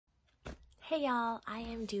Hey y'all, I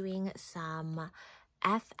am doing some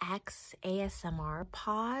FX ASMR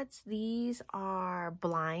pods. These are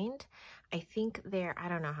blind. I think I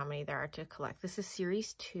don't know how many there are to collect. This is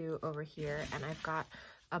series 2 over here, and I've got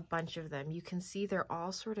a bunch of them. You can see they're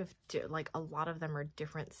all sort of, like a lot of them are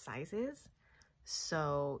different sizes.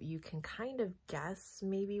 So you can kind of guess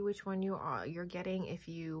maybe which one you're getting if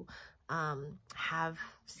you have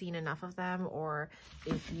seen enough of them, or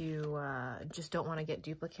if you just don't want to get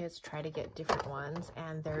duplicates, try to get different ones.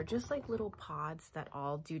 And they're just like little pods that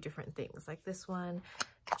all do different things. Like this one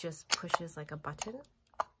just pushes like a button,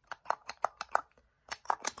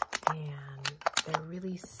 and they're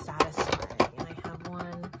really satisfying. And I have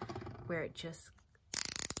one where it just,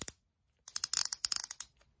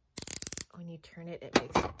 when you turn it, it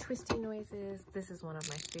makes twisty noises. This is one of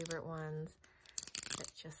my favorite ones that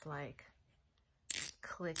just like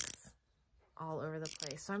clicks all over the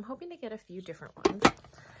place. So I'm hoping to get a few different ones.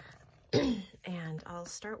 And I'll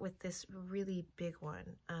start with this really big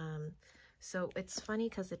one. So it's funny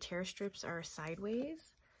because the tear strips are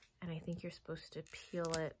sideways, and I think you're supposed to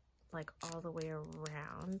peel it like all the way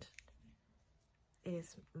around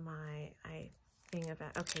is my thing of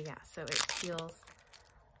it. Okay, yeah, so it peels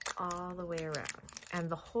all the way around, and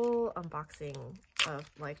the whole unboxing of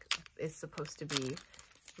like is supposed to be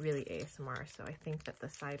really ASMR, so I think that the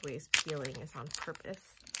sideways peeling is on purpose.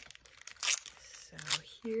 So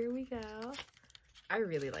here we go. I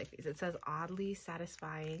really like these. It says oddly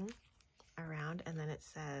satisfying around, and then it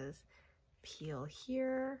says peel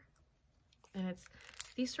here, and it's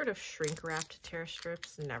these sort of shrink wrapped tear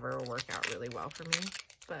strips never work out really well for me,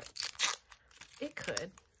 but it could.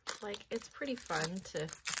 Like, it's pretty fun to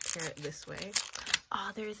tear it this way.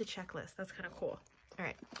 Oh, there is a checklist. That's kind of cool. All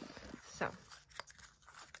right, so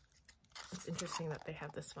it's interesting that they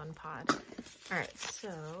have this one pod. All right, so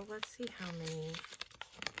let's see how many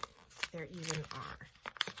there even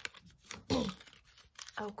are.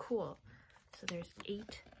 Oh, cool. So there's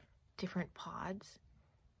 8 different pods.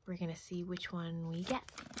 We're gonna see which one we get.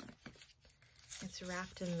 It's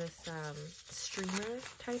wrapped in this streamer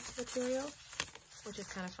type material, which is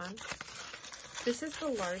kind of fun. This is the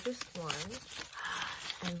largest one,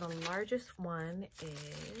 and the largest one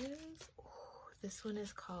is, this one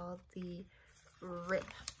is called the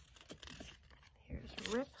Rip. Here's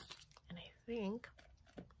Rip, and I think,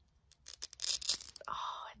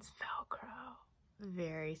 oh, it's Velcro.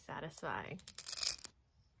 Very satisfying.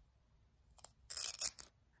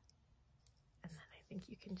 And then I think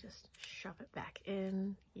you can just shove it back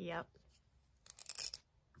in. Yep.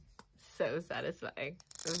 So satisfying.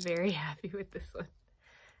 I'm very happy with this one.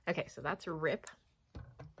 Okay, so that's Rip.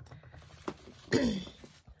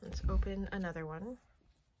 Let's open another one.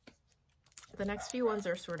 The next few ones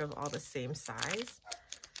are sort of all the same size,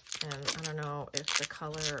 and I don't know if the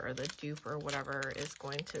color or the dupe or whatever is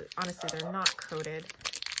going to, honestly, they're not coated.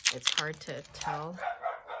 It's hard to tell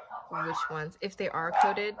which ones. If they are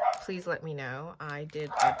coated, please let me know. I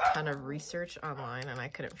did a ton of research online and I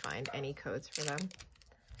couldn't find any codes for them.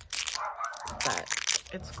 But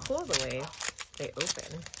it's cool the way they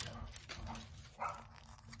open.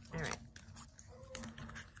 All right, so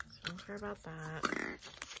don't care about that.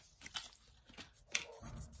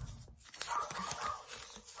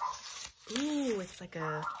 Ooh, it's like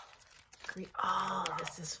a green. Oh,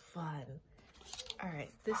 this is fun. All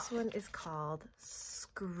right, this one is called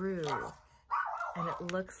Screw, and it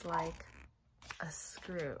looks like a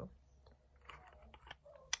screw.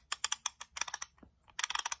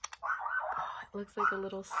 It looks like a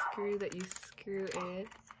little screw that you screw in,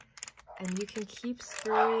 and you can keep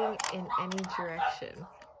screwing in any direction.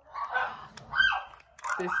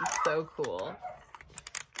 This is so cool.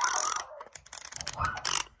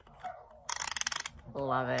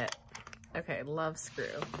 Love it. Okay, love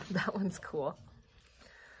Screw. That one's cool.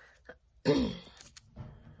 I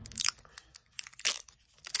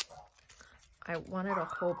wanted a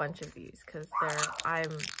whole bunch of these because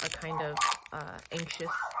I'm a kind of anxious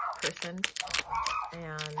person,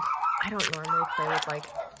 and I don't normally play with like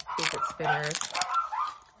fidget spinners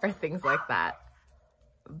or things like that,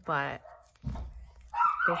 but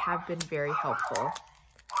they have been very helpful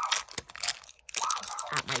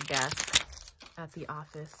at my desk, at the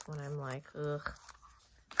office, when I'm like, ugh,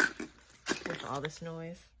 with all this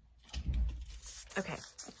noise. Okay,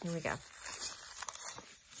 here we go.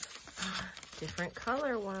 Different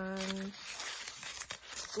color one.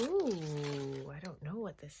 Ooh, I don't know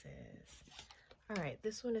what this is. All right,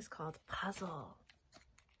 this one is called Puzzle.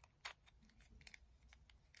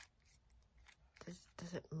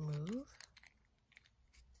 Does it move?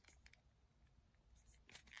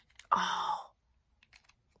 Oh,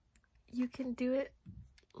 you can do it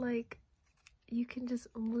like you can just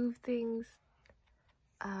move things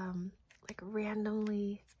like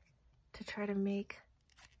randomly to try to make,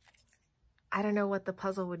 I don't know what the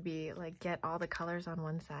puzzle would be, like get all the colors on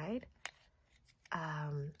one side.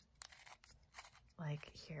 Like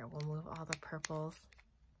here, we'll move all the purples.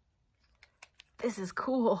 This is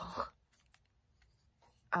cool.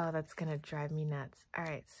 Oh, that's gonna drive me nuts. All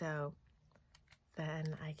right, so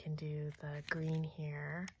then I can do the green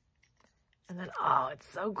here. And then, oh, it's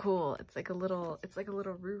so cool. It's like a little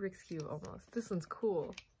Rubik's Cube almost. This one's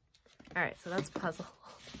cool. All right, so that's puzzle.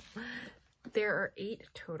 There are 8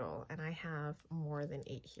 total, and I have more than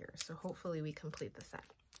 8 here. So hopefully we complete the set.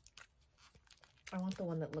 I want the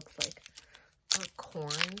one that looks like a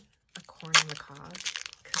corn on the cob,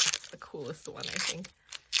 because that's the coolest one, I think.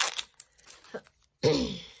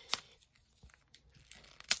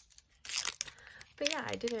 But yeah,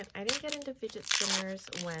 I didn't get into fidget spinners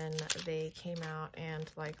when they came out,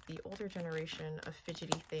 and like the older generation of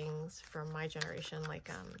fidgety things from my generation, like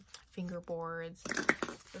fingerboards,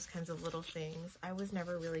 those kinds of little things. I was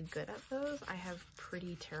never really good at those. I have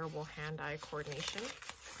pretty terrible hand-eye coordination,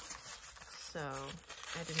 so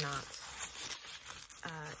I did not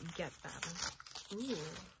get them. Ooh,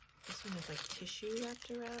 this one is like tissue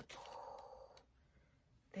wrapped around.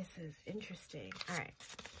 This is interesting. All right.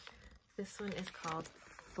 This one is called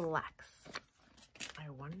Flex. I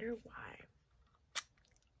wonder why.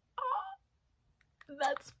 Oh,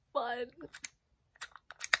 that's fun.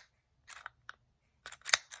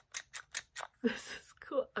 This is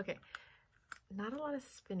cool. Okay, not a lot of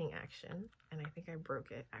spinning action, and I think I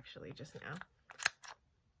broke it actually just now.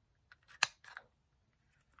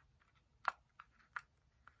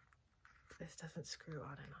 This doesn't screw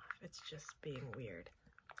on and off. It's just being weird.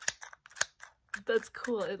 That's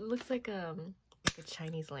cool. It looks like a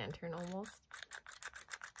Chinese lantern almost.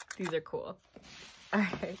 These are cool. All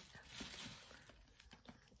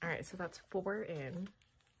right, so that's 4 in,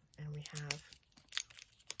 and we have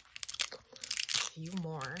a few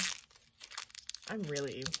more. I'm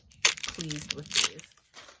really pleased with these.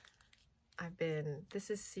 This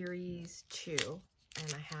is series 2,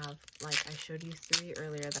 and I have, like, I showed you 3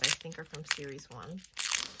 earlier that I think are from series 1,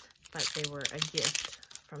 but they were a gift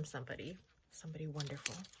from somebody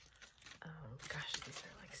wonderful. Gosh, these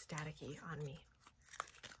are like staticky on me.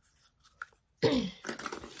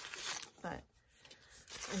 But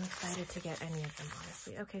I'm excited to get any of them,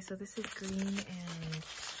 honestly. Okay, so this is green, and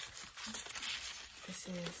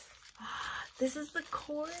this is the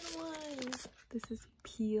corn one. This is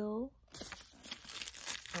Peel.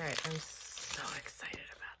 All right, I'm so excited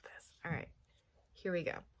about this. All right, here we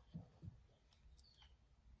go.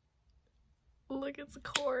 Look, it's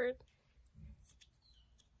corn.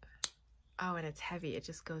 Oh, and it's heavy. It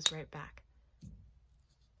just goes right back.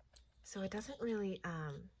 So it doesn't really,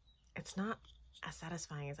 it's not as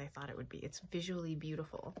satisfying as I thought it would be. It's visually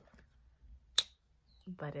beautiful,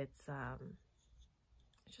 but it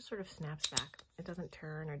just sort of snaps back. It doesn't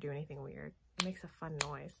turn or do anything weird. It makes a fun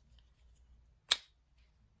noise.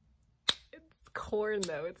 It's corn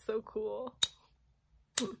though. It's so cool.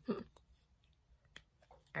 All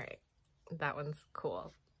right, that one's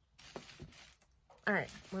cool. All right,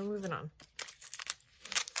 we're moving on.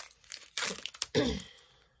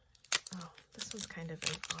 Oh, this one's kind of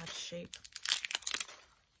an odd shape.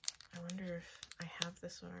 I wonder if I have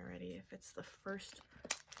this one already, if it's the first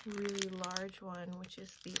really large one, which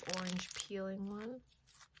is the orange peeling one.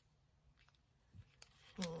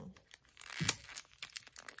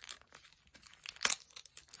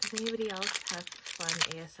 Does anybody else have fun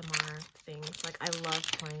ASMR things? Like, I love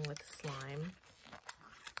playing with slime.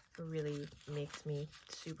 It really makes me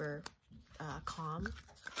super calm,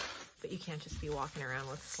 but you can't just be walking around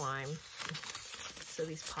with slime. So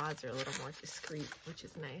these pods are a little more discreet, which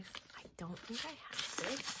is nice. I don't think I have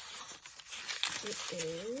this. It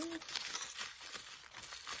is,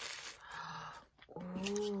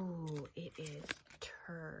 ooh, it is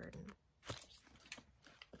Turn.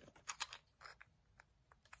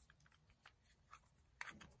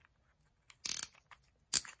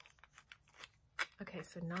 Okay,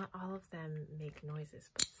 so not all of them make noises,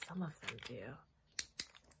 but some of them do.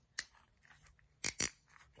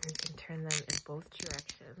 And you can turn them in both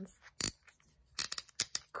directions.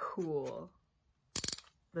 Cool.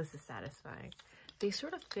 This is satisfying. They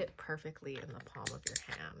sort of fit perfectly in the palm of your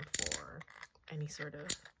hand for any sort of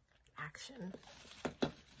action.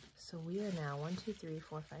 So we are now 1, 2, 3,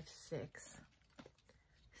 4, 5, 6.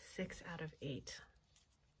 6 out of 8.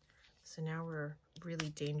 So now we're really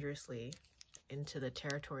dangerously into the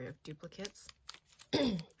territory of duplicates,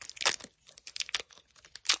 which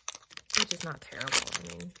is not terrible. I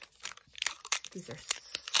mean, these are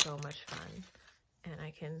so much fun. and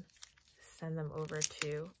I can send them over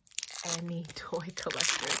to any toy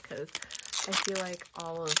collector, because I feel like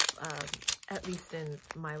all of, at least in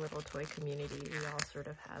my little toy community, we all sort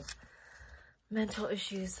of have mental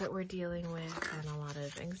issues that we're dealing with and a lot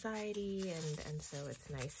of anxiety, and so it's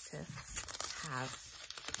nice to have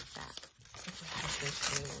that. If it has been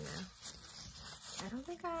clean in there. I don't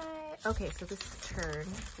think okay, so this is turn,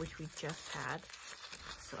 which we just had.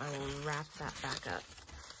 So I will wrap that back up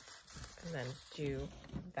and then do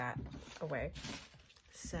that away.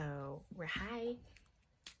 So we're hi.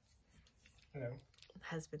 Hello.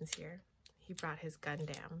 Husband's here. He brought his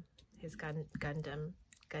Gundam. His Gundam.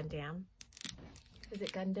 Is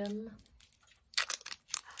it Gundam?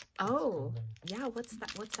 Oh, yeah, what's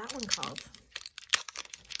that one called?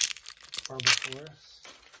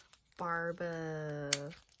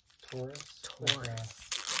 Barbasaurus. Taurus.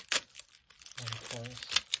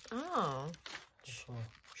 Oh,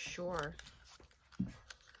 sure.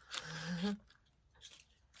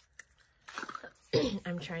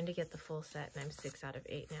 I'm trying to get the full set, and I'm 6 out of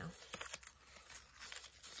 8 now.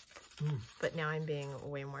 But now I'm being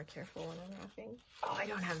way more careful when I'm wrapping. Oh, I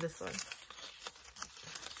don't have this one.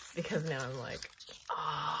 Because now I'm like,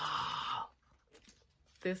 oh.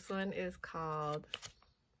 This one is called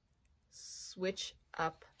Switch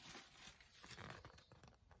Up.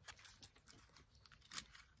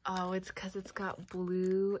 Oh, it's because it's got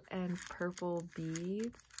blue and purple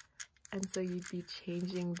beads. And so you'd be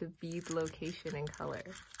changing the bead location and color.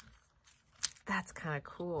 That's kind of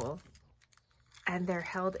cool. And they're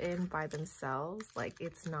held in by themselves. Like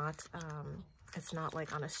it's not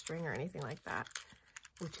like on a string or anything like that,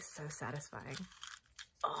 which is so satisfying.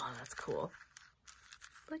 Oh, that's cool.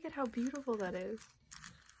 Look at how beautiful that is.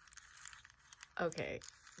 Okay,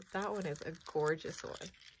 that one is a gorgeous one.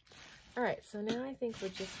 All right, so now I think we're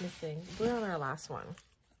just missing, we're on our last one,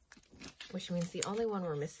 which means the only one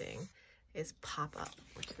we're missing is Pop Up,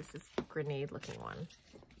 which this is a grenade looking one.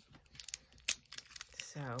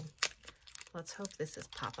 So let's hope this is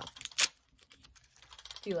Pop Up.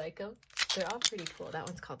 Do you like them? They're all pretty cool. That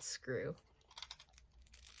one's called Screw.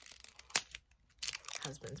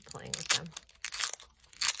 Husband's playing with them.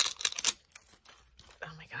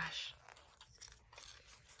 Oh my gosh.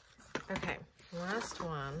 Okay, last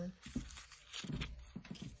one,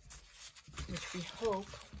 which we hope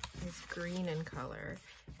is green in color,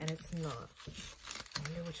 and it's not. I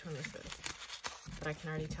wonder which one this is, but I can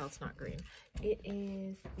already tell it's not green. It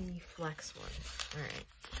is the Flex one. All right,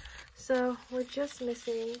 so we're just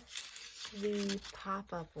missing the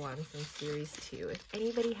pop-up one from series 2. If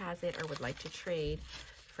anybody has it or would like to trade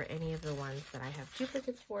for any of the ones that I have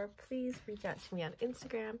duplicates for, please reach out to me on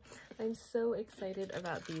Instagram. I'm so excited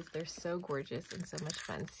about these. They're so gorgeous and so much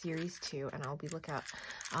fun. Series 2, and I'll be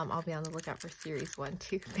on the lookout for series 1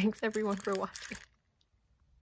 too. Thanks everyone for watching.